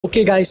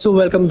Okay guys, so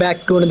welcome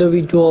back to another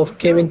video of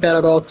Gaming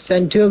Paradox,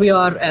 and here we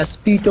are as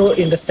Peter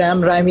in the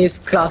Sam Raimi's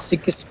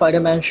classic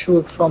Spider-Man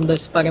shoot from the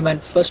Spider-Man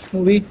first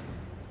movie,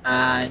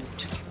 and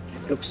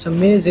it looks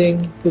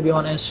amazing to be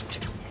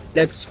honest.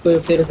 Let's go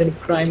if there is any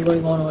crime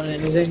going on or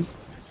anything.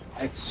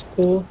 Let's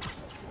go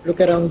look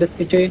around the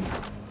city.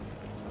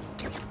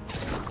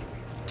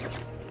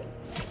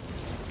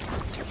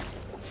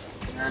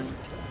 And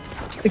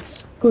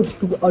it's good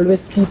to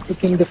always keep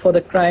looking for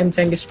the crimes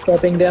and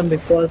stopping them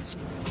because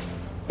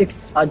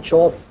it's our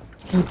job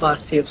to keep our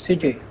safe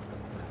city.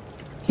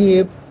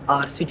 Keep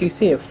our city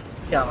safe.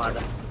 Yeah,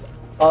 madam.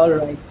 All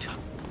right.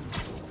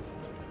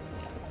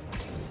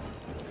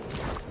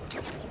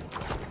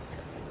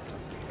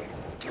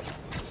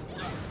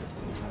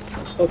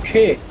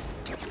 Okay.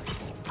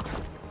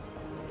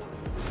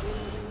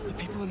 The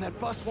people in that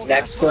bus won't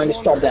Let's last go and much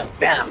stop longer. them.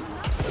 Bam.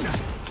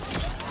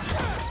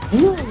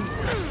 Woo.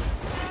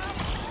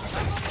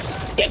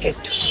 Take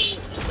it.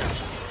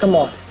 Come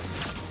on.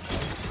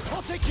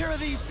 I'll take care of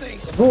these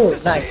things. Oh,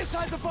 Just stay nice.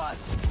 inside the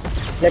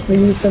bus. Let me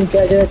use some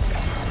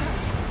gadgets.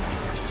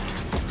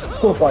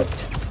 Go for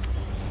it.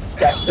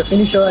 That's the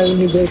finisher I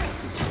needed.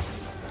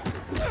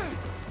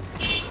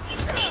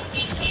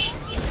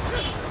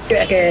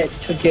 Take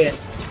it again.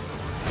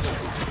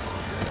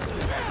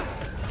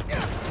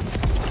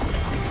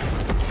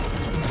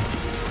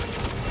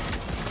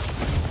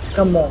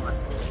 Come on.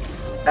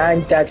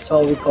 And that's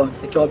how we got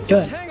the job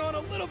done. Hang on a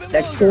little bit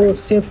Let's longer. go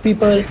save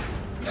people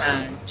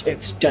and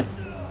it's done.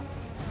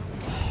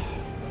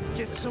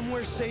 Get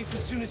somewhere safe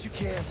as soon as you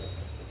can.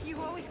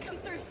 You always come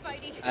through,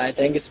 Spidey. I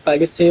think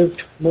Spidey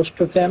saved most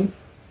of them.